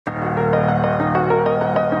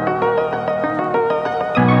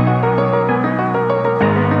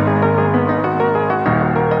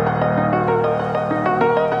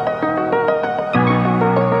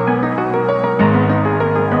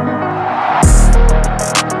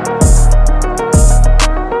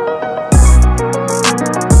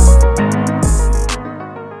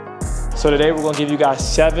So today we're gonna give you guys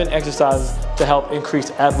 7 exercises to help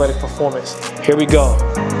increase athletic performance. Here we go.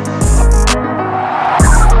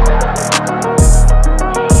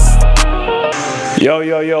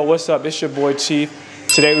 Yo, what's up? It's your boy Chief.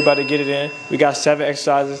 Today we're about to get it in. We got 7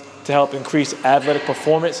 exercises to help increase athletic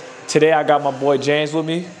performance. Today I got my boy James with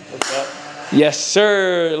me. What's up? Yes,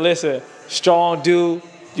 sir. Listen, strong dude.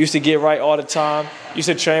 Used to get right all the time. Used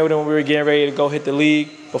to train with him when we were getting ready to go hit the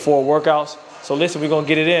league before workouts. So listen, we're gonna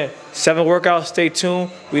get it in. 7 workouts, stay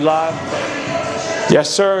tuned. We live. Yes,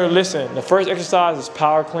 sir. Listen, the first exercise is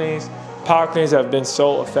power cleans. Power cleans have been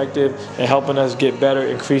so effective in helping us get better,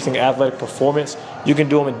 increasing athletic performance. You can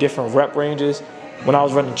do them in different rep ranges. When I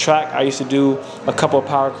was running track, I used to do a couple of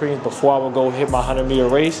power cleans before I would go hit my 100-meter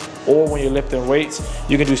race. Or when you're lifting weights,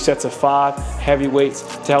 you can do sets of 5 heavy weights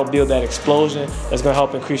to help build that explosion. That's gonna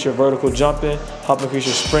help increase your vertical jumping, help increase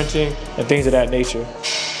your sprinting, and things of that nature.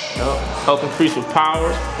 Help increase your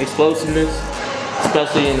power, explosiveness,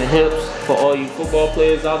 especially in the hips. For all you football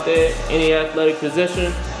players out there, any athletic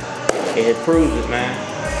position, it improves it, man.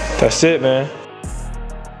 That's it, man.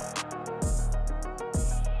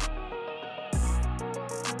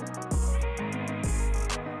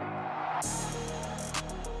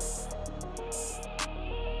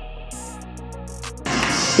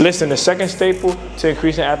 Listen, the second staple to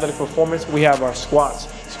increasing athletic performance, we have our squats.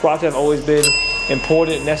 Squats have always been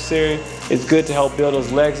important, necessary. It's good to help build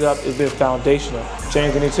those legs up. It's been foundational.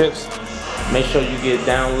 James, any tips? Make sure you get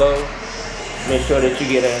down low. Make sure that you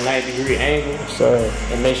get at a 90-degree angle. Sir.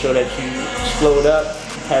 And make sure that you float up,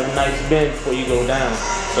 have a nice bend before you go down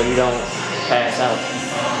so you don't pass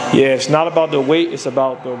out. Yeah, it's not about the weight, it's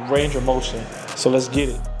about the range of motion. So let's get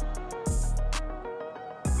it.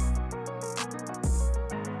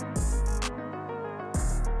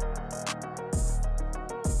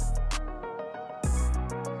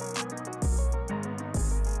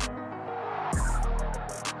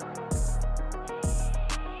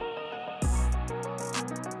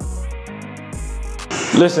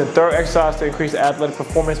 Listen, third exercise to increase athletic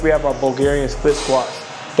performance, we have our Bulgarian split squats.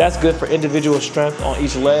 That's good for individual strength on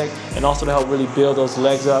each leg and also to help really build those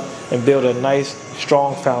legs up and build a nice,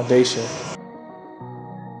 strong foundation.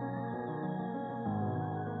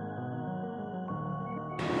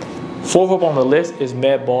 Fourth up on the list is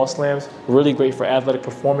med ball slams. Really great for athletic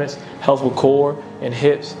performance, helps with core and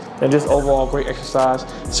hips, and just overall great exercise.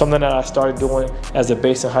 Something that I started doing as a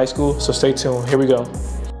base in high school, so stay tuned. Here we go.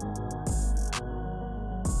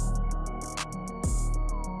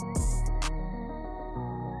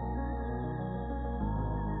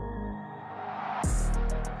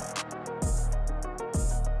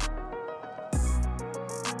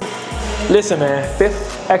 Listen, man,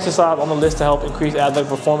 5th exercise on the list to help increase athletic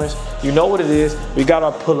performance. You know what it is. We got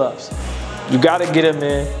our pull-ups. You got to get them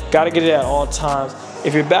in. Got to get it at all times.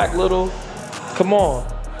 If your back little, come on.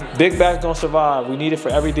 Big back don't survive. We need it for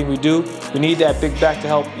everything we do. We need that big back to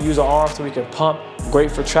help use our arms so we can pump. Great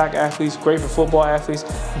for track athletes, great for football athletes,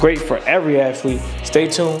 great for every athlete. Stay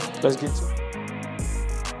tuned. Let's get to it.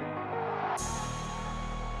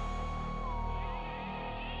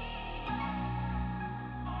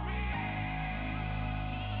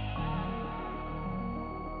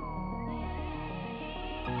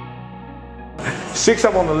 Sixth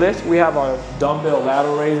up on the list, we have our dumbbell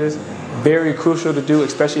lateral raises. Very crucial to do,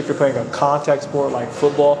 especially if you're playing a contact sport like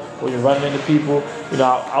football, where you're running into people. You know,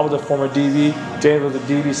 I was a former DB. James was a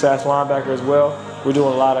DB/linebacker as well. We're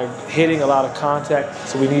doing a lot of hitting, a lot of contact,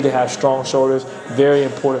 so we need to have strong shoulders. Very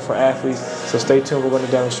important for athletes. So stay tuned, we're going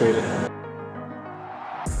to demonstrate it.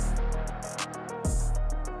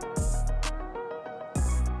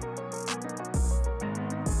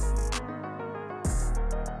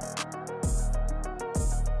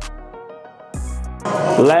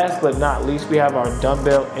 Last but not least, we have our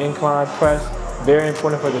dumbbell incline press. Very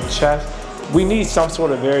important for the chest. We need some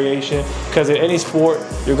sort of variation because in any sport,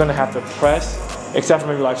 you're gonna have to press, except for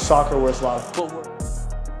maybe like soccer where it's a lot of footwork.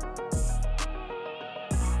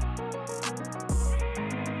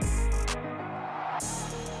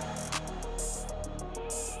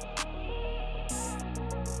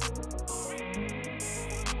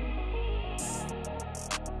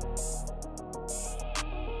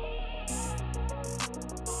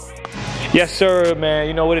 Yes, sir, man.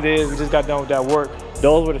 You know what it is. We just got done with that work.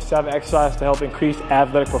 Those were the 7 exercises to help increase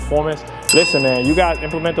athletic performance. Listen, man, you guys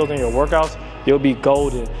implement those in your workouts, you'll be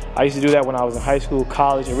golden. I used to do that when I was in high school,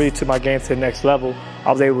 college. It really took my game to the next level.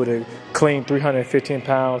 I was able to clean 315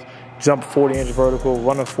 pounds, jump 40-inch vertical,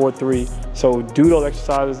 run a 4.3. So do those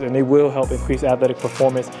exercises and they will help increase athletic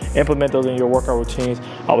performance. Implement those in your workout routines.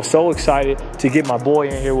 I was so excited to get my boy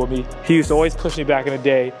in here with me. He used to always push me back in the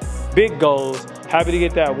day. Big goals, happy to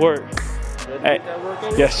get that work. Hey, get that work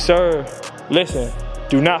in. yes, sir. Listen,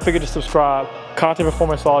 do not forget to subscribe. Content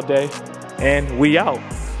Performance all day. And we out.